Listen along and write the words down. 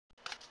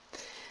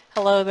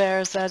Hello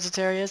there,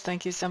 Sagittarius.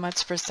 Thank you so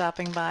much for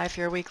stopping by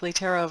for your weekly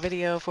tarot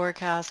video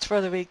forecast for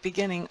the week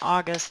beginning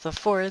August the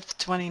 4th,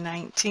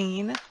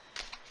 2019.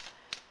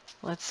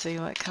 Let's see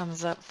what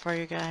comes up for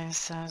you guys,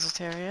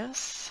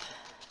 Sagittarius.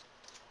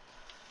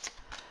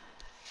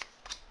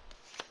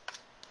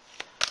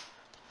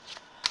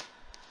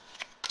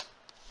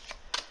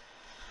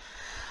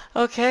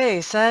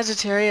 Okay,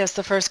 Sagittarius,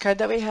 the first card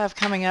that we have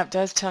coming up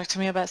does talk to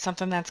me about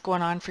something that's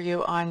going on for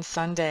you on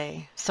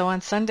Sunday. So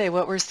on Sunday,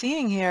 what we're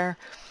seeing here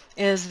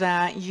is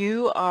that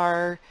you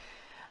are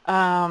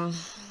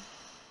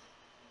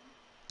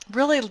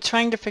really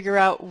trying to figure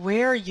out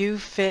where you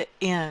fit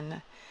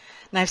in.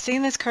 And I've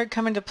seen this card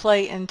come into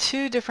play in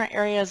two different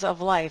areas of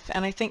life.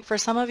 And I think for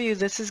some of you,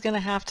 this is going to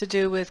have to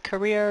do with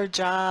career,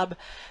 job,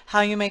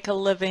 how you make a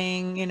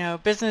living, you know,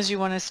 business you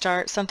want to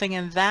start, something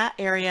in that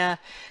area.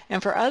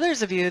 And for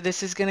others of you,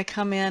 this is going to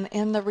come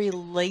in the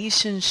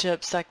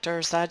relationship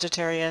sector,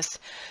 Sagittarius.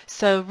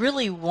 So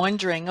really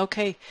wondering,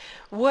 okay,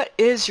 what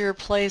is your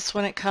place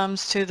when it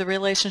comes to the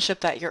relationship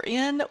that you're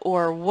in,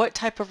 or what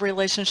type of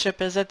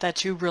relationship is it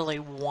that you really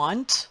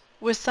want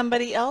with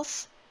somebody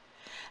else?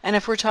 And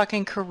if we're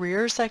talking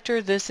career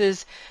sector, this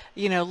is,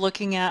 you know,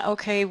 looking at,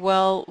 okay,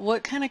 well,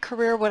 what kind of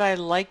career would I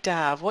like to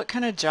have? What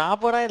kind of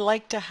job would I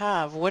like to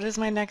have? What is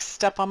my next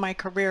step on my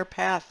career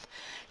path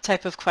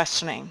type of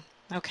questioning?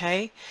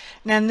 Okay.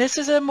 Now, this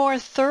is a more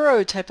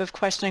thorough type of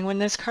questioning. When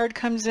this card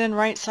comes in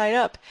right side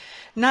up,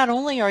 not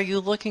only are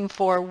you looking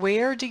for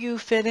where do you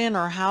fit in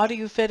or how do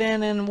you fit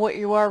in what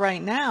you are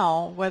right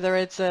now, whether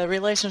it's a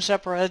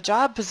relationship or a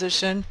job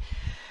position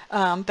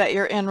that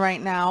you're in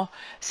right now.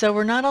 So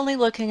we're not only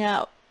looking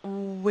at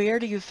where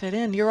do you fit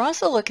in, you're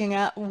also looking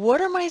at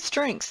what are my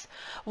strengths?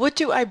 What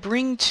do I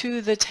bring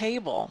to the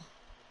table?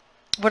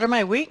 What are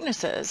my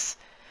weaknesses?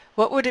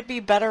 What would it be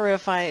better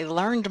if I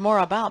learned more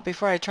about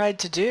before I tried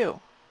to do?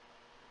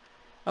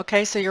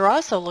 Okay, so you're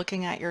also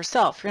looking at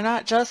yourself. You're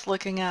not just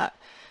looking at,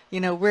 you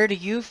know, where do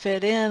you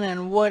fit in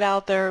and what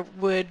out there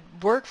would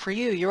work for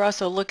you. You're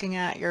also looking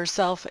at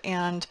yourself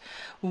and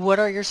what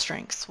are your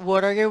strengths?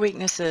 What are your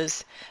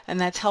weaknesses?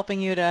 And that's helping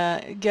you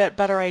to get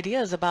better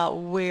ideas about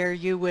where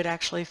you would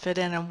actually fit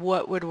in and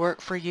what would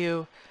work for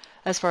you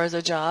as far as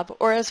a job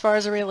or as far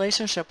as a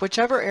relationship,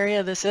 whichever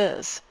area this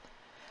is.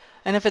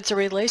 And if it's a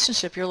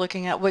relationship, you're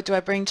looking at what do I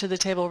bring to the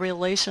table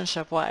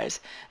relationship-wise?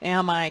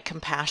 Am I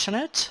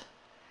compassionate?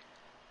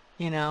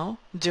 You know,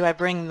 do I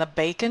bring the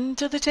bacon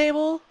to the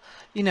table?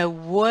 You know,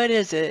 what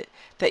is it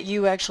that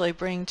you actually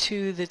bring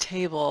to the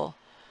table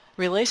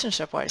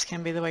relationship-wise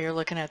can be the way you're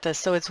looking at this.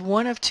 So it's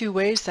one of two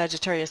ways,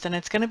 Sagittarius, and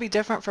it's going to be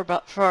different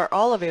for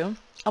all of you.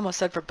 Almost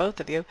said for both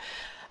of you.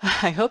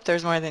 I hope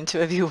there's more than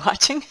two of you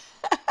watching.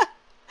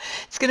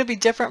 It's going to be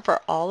different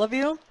for all of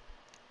you.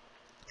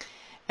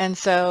 And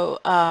so,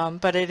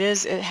 but it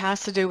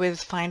has to do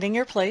with finding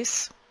your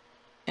place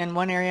in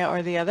one area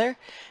or the other,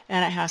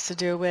 and it has to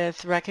do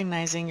with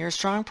recognizing your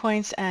strong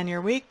points and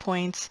your weak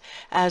points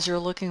as you're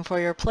looking for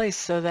your place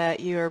so that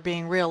you're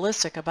being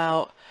realistic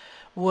about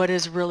what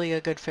is really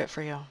a good fit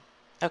for you.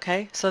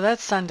 Okay, so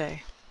that's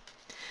Sunday.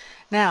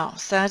 Now,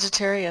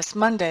 Sagittarius,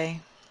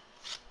 Monday.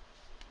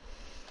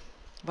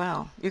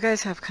 Wow, you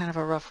guys have kind of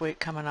a rough week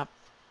coming up,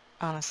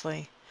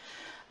 honestly.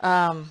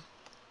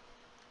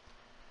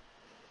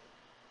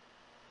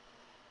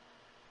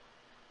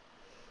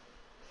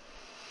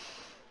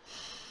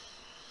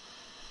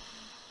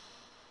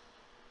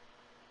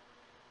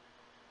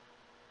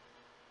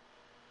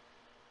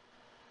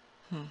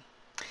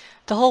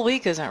 The whole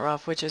week isn't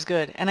rough, which is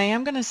good. And I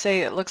am going to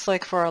say it looks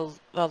like for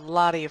a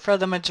lot of you, for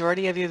the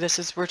majority of you,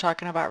 we're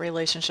talking about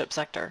relationship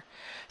sector.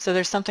 So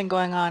there's something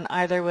going on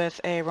either with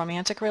a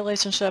romantic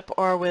relationship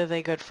or with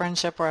a good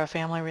friendship or a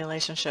family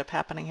relationship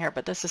happening here.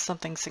 But this is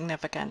something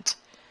significant.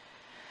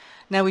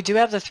 Now we do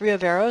have the Three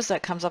of Arrows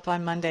that comes up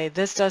on Monday.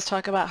 This does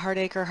talk about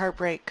heartache or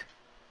heartbreak.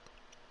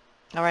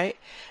 All right.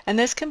 And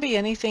this can be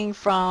anything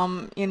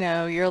from, you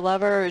know, your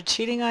lover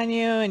cheating on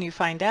you and you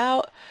find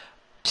out,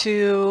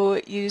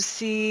 to you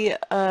see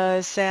a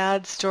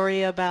sad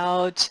story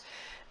about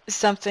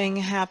something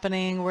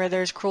happening where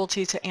there's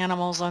cruelty to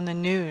animals on the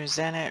news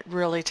and it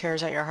really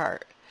tears at your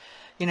heart.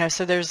 You know,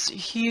 so there's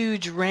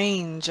huge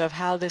range of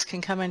how this can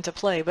come into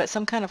play, but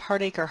some kind of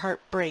heartache or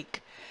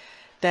heartbreak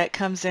that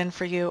comes in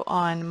for you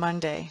on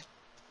Monday.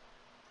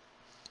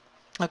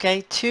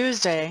 Okay,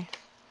 Tuesday,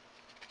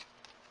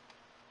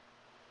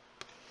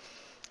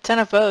 Ten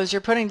of Bows, you're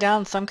putting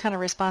down some kind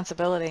of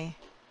responsibility.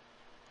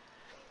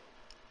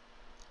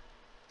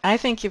 I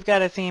think you've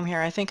got a theme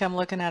here. I think I'm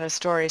looking at a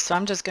story, so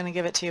I'm just going to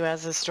give it to you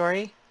as a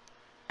story.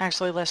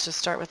 Actually, let's just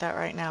start with that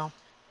right now.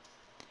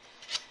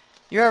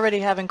 You're already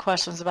having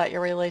questions about your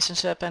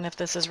relationship and if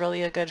this is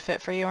really a good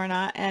fit for you or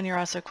not, and you're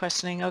also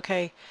questioning,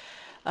 okay,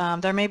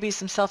 there may be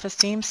some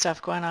self-esteem stuff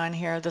going on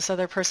here. This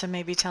other person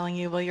may be telling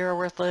you, well, you're a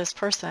worthless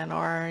person,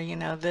 or, you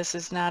know, this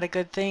is not a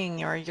good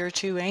thing, or you're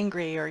too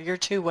angry, or you're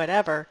too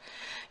whatever.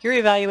 You're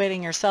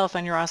evaluating yourself,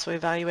 and you're also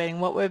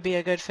evaluating what would be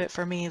a good fit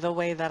for me the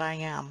way that I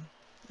am.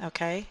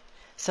 Okay,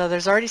 so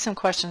there's already some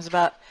questions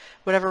about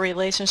whatever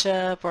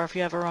relationship, or if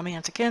you have a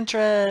romantic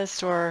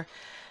interest, or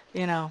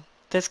You know,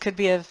 this could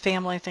be a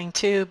family thing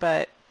too,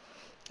 but,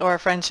 or a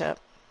friendship.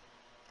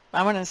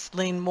 I want to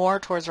lean more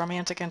towards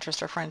romantic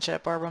interest or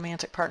friendship, or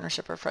romantic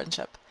partnership or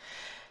friendship.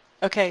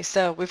 Okay,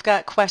 so we've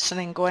got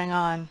questioning going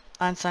on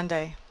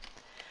Sunday.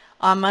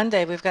 On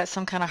Monday, we've got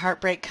some kind of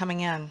heartbreak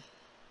coming in.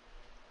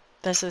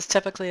 This is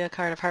typically a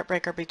card of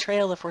heartbreak or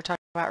betrayal if we're talking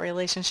about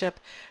relationship,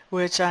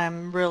 which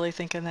I'm really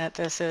thinking that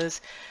this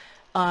is.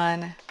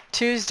 On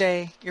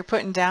Tuesday, you're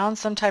putting down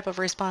some type of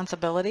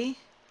responsibility.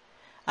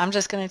 I'm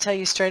just going to tell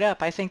you straight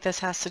up, I think this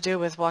has to do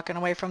with walking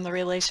away from the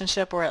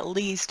relationship, or at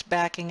least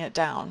backing it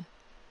down.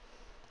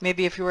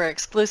 Maybe if you were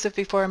exclusive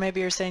before, maybe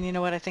you're saying, you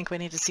know what, I think we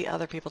need to see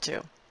other people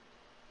too.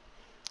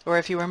 Or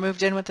if you were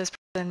moved in with this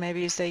person,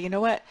 maybe you say, you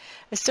know what,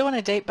 I still want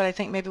to date, but I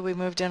think maybe we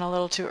moved in a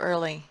little too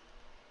early.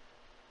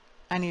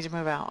 I need to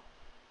move out.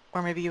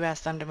 Or maybe you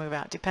ask them to move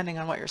out, depending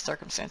on what your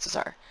circumstances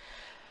are.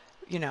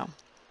 You know,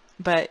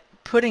 but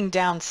putting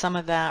down some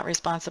of that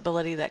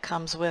responsibility that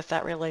comes with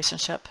that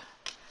relationship.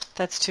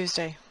 That's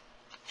Tuesday.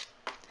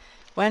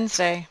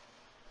 Wednesday,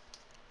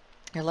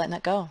 you're letting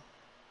it go.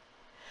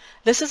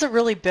 This is a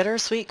really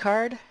bittersweet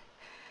card.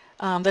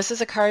 This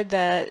is a card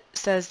that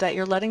says that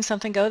you're letting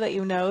something go that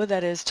you know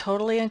that is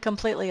totally and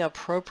completely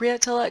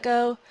appropriate to let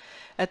go.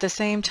 At the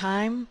same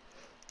time,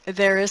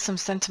 there is some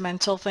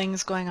sentimental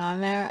things going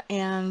on there,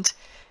 and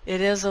it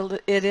is a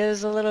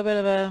little bit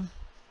of a,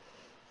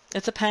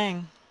 it's a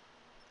pang.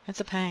 It's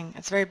a pang.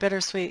 It's very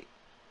bittersweet.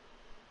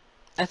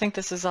 I think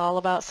this is all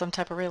about some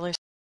type of relationship.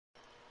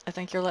 I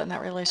think you're letting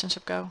that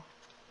relationship go.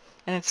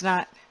 And it's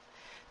not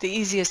the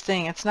easiest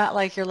thing. It's not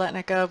like you're letting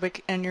it go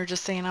and you're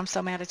just saying, I'm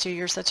so mad at you,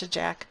 you're such a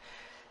jack,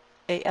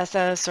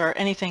 ASS, or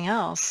anything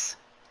else.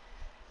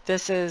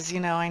 This is, you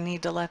know, I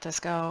need to let this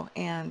go,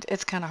 and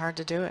it's kind of hard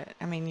to do it.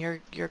 I mean,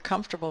 you're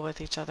comfortable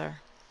with each other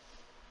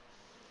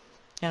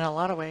in a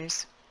lot of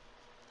ways.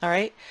 All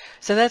right,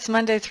 so that's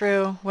Monday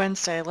through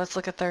Wednesday. Let's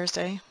look at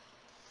Thursday.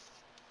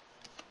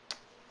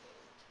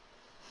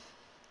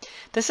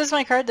 This is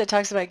my card that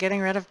talks about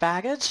getting rid of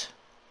baggage.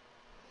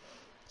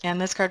 And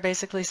this card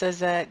basically says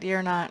that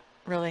you're not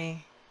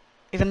really,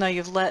 even though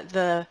you've let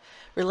the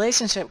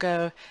relationship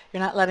go,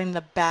 you're not letting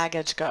the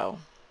baggage go.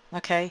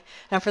 Okay?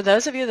 And for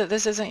those of you that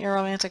this isn't your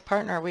romantic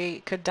partner, we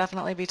could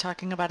definitely be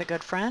talking about a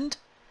good friend,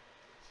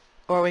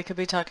 or we could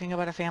be talking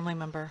about a family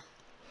member.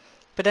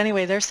 But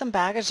anyway, there's some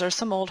baggage, there's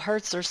some old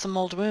hurts, there's some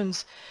old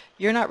wounds.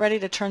 You're not ready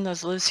to turn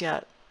those loose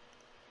yet.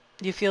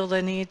 You feel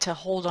the need to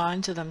hold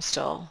on to them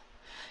still.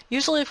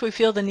 Usually if we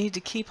feel the need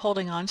to keep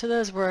holding on to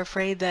those, we're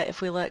afraid that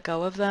if we let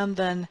go of them,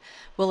 then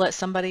we'll let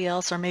somebody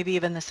else, or maybe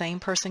even the same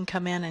person,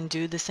 come in and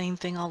do the same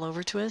thing all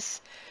over to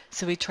us.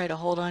 So we try to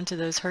hold on to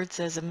those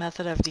hurts as a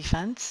method of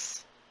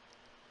defense.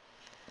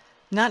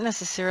 Not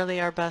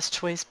necessarily our best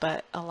choice,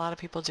 but a lot of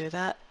people do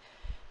that.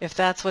 If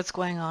that's what's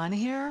going on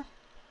here,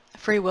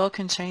 free will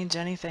can change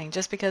anything.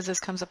 Just because this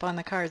comes up on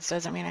the cards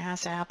doesn't mean it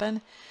has to happen.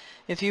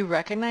 If you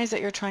recognize that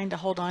you're trying to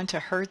hold on to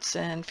hurts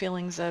and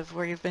feelings of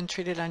where you've been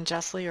treated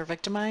unjustly or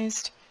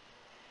victimized,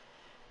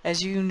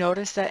 as you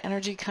notice that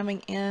energy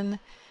coming in,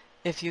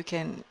 if you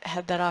can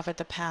head that off at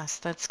the pass,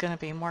 that's going to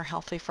be more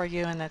healthy for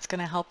you, and that's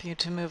going to help you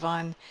to move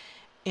on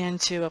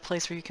into a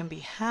place where you can be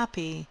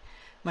happy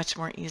much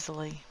more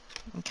easily.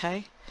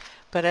 Okay?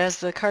 But as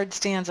the card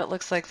stands, it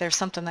looks like there's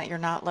something that you're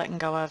not letting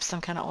go of,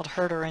 some kind of old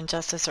hurt or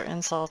injustice or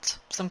insult,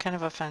 some kind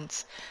of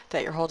offense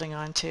that you're holding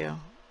on to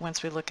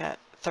once we look at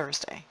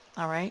Thursday.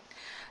 All right,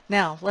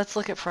 now let's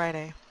look at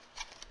Friday.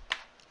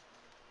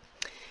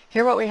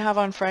 Here what we have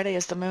on Friday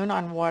is the moon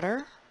on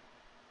water.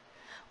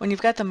 When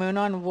you've got the moon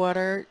on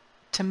water,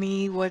 to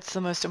me what's the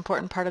most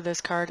important part of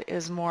this card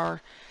is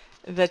more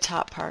the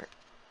top part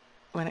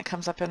when it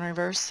comes up in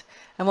reverse.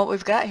 And what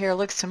we've got here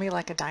looks to me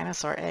like a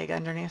dinosaur egg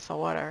underneath the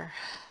water.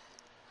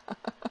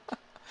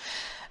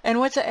 And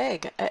what's an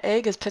egg? An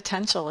egg is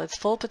potential. It's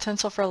full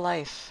potential for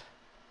life.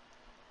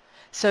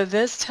 So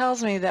this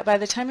tells me that by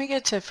the time you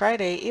get to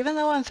Friday, even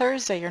though on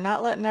Thursday you're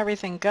not letting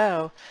everything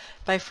go,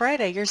 by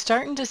Friday you're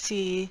starting to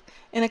see,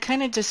 in a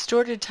kind of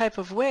distorted type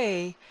of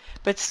way,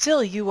 but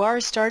still you are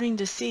starting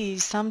to see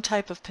some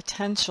type of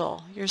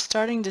potential. You're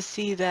starting to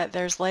see that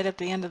there's light at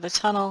the end of the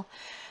tunnel,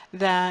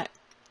 that,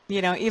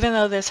 you know, even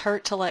though this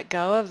hurt to let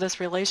go of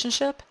this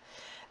relationship,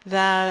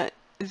 that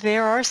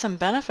there are some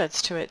benefits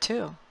to it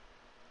too.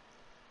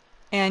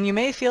 And you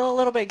may feel a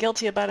little bit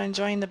guilty about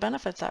enjoying the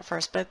benefits at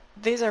first, but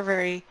these are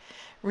very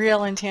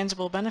real and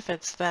tangible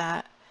benefits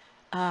that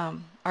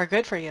are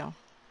good for you.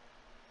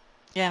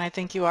 Yeah, and I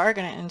think you are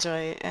going to enjoy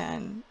it,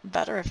 and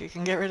better if you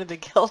can get rid of the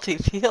guilty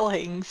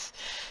feelings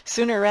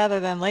sooner rather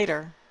than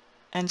later,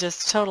 and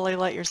just totally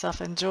let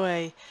yourself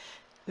enjoy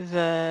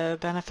the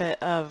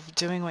benefit of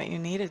doing what you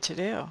needed to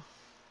do.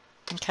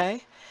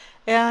 Okay?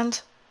 And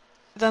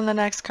then the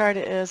next card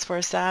is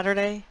for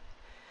Saturday.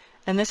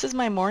 And this is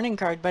my mourning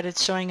card, but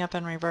it's showing up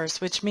in reverse,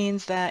 which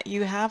means that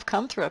you have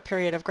come through a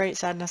period of great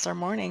sadness or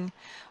mourning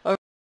over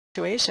a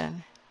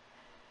situation.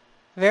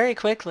 Very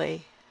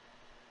quickly,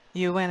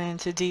 you went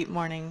into deep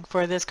mourning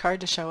for this card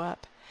to show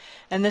up.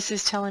 And this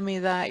is telling me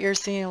that you're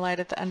seeing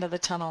light at the end of the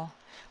tunnel.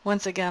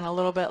 Once again, a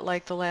little bit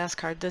like the last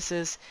card, this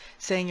is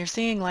saying you're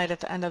seeing light at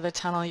the end of the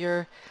tunnel.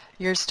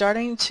 You're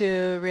starting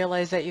to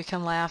realize that you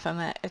can laugh and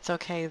that it's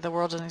okay. The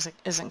world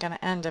isn't going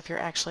to end if you're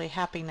actually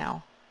happy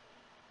now.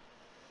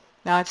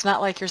 Now, it's not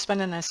like you're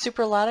spending a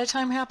super lot of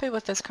time happy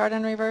with this card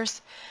in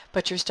reverse,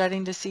 but you're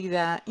starting to see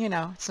that, you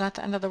know, it's not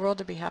the end of the world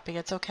to be happy.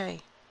 It's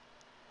okay.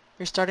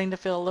 You're starting to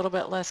feel a little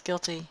bit less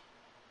guilty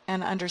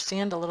and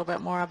understand a little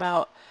bit more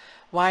about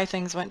why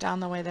things went down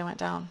the way they went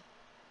down.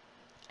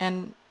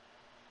 And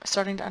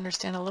starting to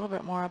understand a little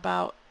bit more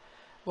about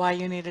why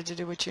you needed to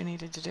do what you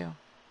needed to do.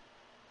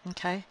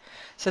 Okay?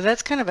 So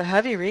that's kind of a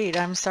heavy read.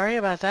 I'm sorry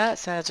about that,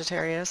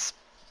 Sagittarius.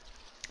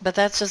 But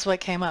that's just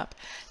what came up.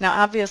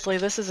 Now, obviously,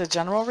 this is a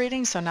general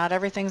reading, so not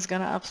everything's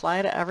going to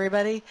apply to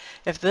everybody.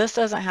 If this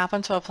doesn't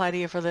happen to apply to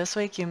you for this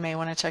week, you may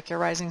want to check your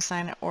rising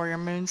sign or your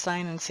moon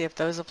sign and see if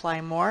those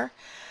apply more.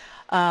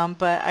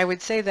 But I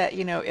would say that,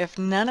 you know, if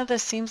none of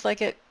this seems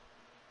like it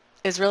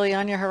is really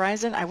on your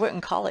horizon, I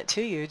wouldn't call it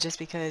to you just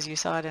because you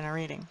saw it in a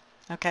reading.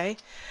 Okay?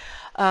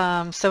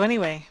 So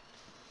anyway,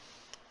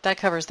 that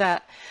covers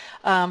that.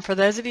 For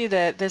those of you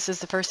that this is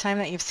the first time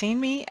that you've seen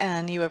me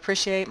and you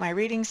appreciate my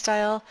reading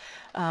style,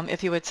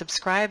 if you would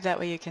subscribe, that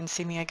way you can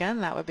see me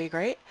again, that would be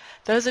great.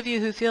 Those of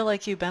you who feel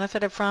like you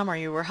benefited from or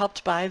you were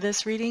helped by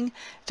this reading,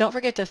 don't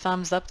forget to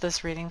thumbs up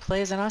this reading,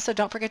 please. And also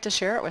don't forget to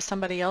share it with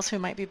somebody else who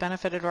might be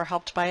benefited or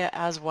helped by it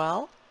as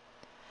well.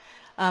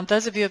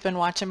 Those of you who have been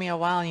watching me a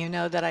while, you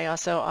know that I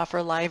also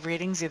offer live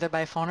readings either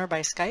by phone or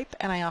by Skype,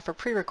 and I offer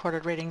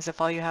pre-recorded readings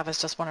if all you have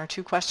is just 1 or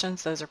 2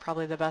 questions. Those are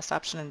probably the best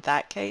option in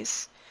that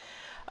case.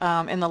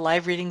 In the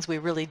live readings, we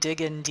really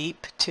dig in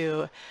deep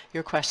to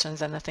your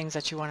questions and the things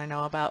that you want to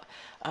know about.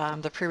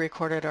 The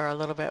pre-recorded are a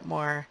little bit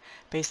more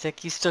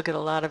basic. You still get a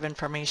lot of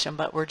information,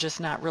 but we're just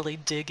not really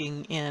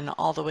digging in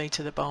all the way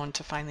to the bone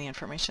to find the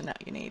information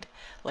that you need,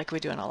 like we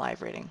do in a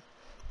live reading.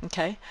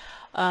 Okay,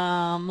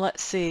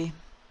 let's see.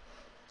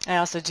 I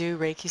also do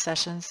Reiki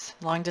sessions,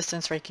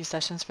 long-distance Reiki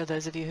sessions for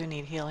those of you who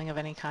need healing of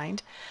any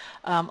kind.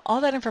 All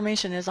that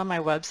information is on my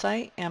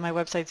website, and my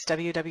website's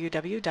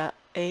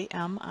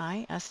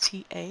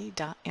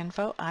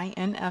www.amista.info,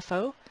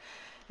 I-N-F-O.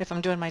 If I'm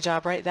doing my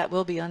job right, that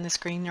will be on the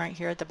screen right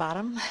here at the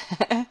bottom.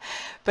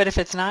 But if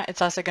it's not,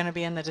 it's also going to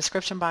be in the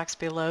description box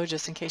below,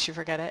 just in case you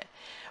forget it.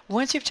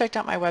 Once you've checked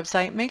out my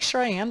website, make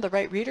sure I am the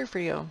right reader for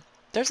you.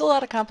 There's a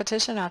lot of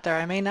competition out there.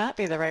 I may not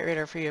be the right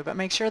reader for you, but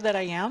make sure that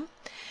I am.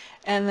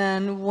 And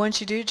then once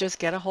you do, just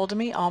get a hold of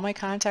me. All my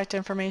contact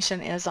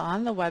information is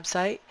on the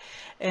website.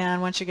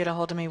 And once you get a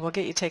hold of me, we'll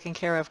get you taken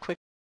care of quickly.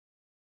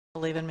 I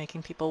believe in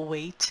making people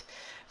wait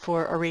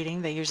for a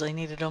reading. They usually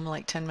needed them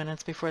like 10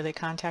 minutes before they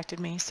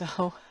contacted me.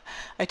 So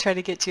I try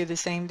to get to you the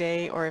same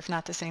day, or if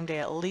not the same day,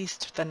 at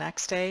least the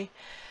next day.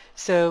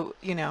 So,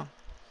 you know,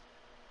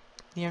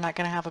 you're not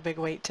going to have a big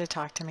wait to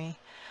talk to me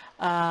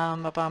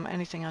about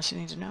anything else you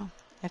need to know.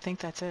 I think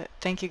that's it.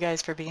 Thank you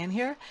guys for being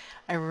here.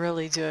 I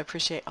really do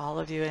appreciate all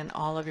of you and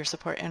all of your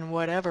support in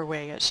whatever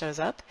way it shows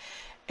up.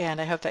 And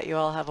I hope that you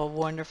all have a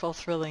wonderful,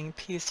 thrilling,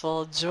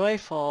 peaceful,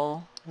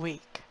 joyful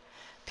week.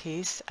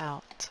 Peace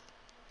out.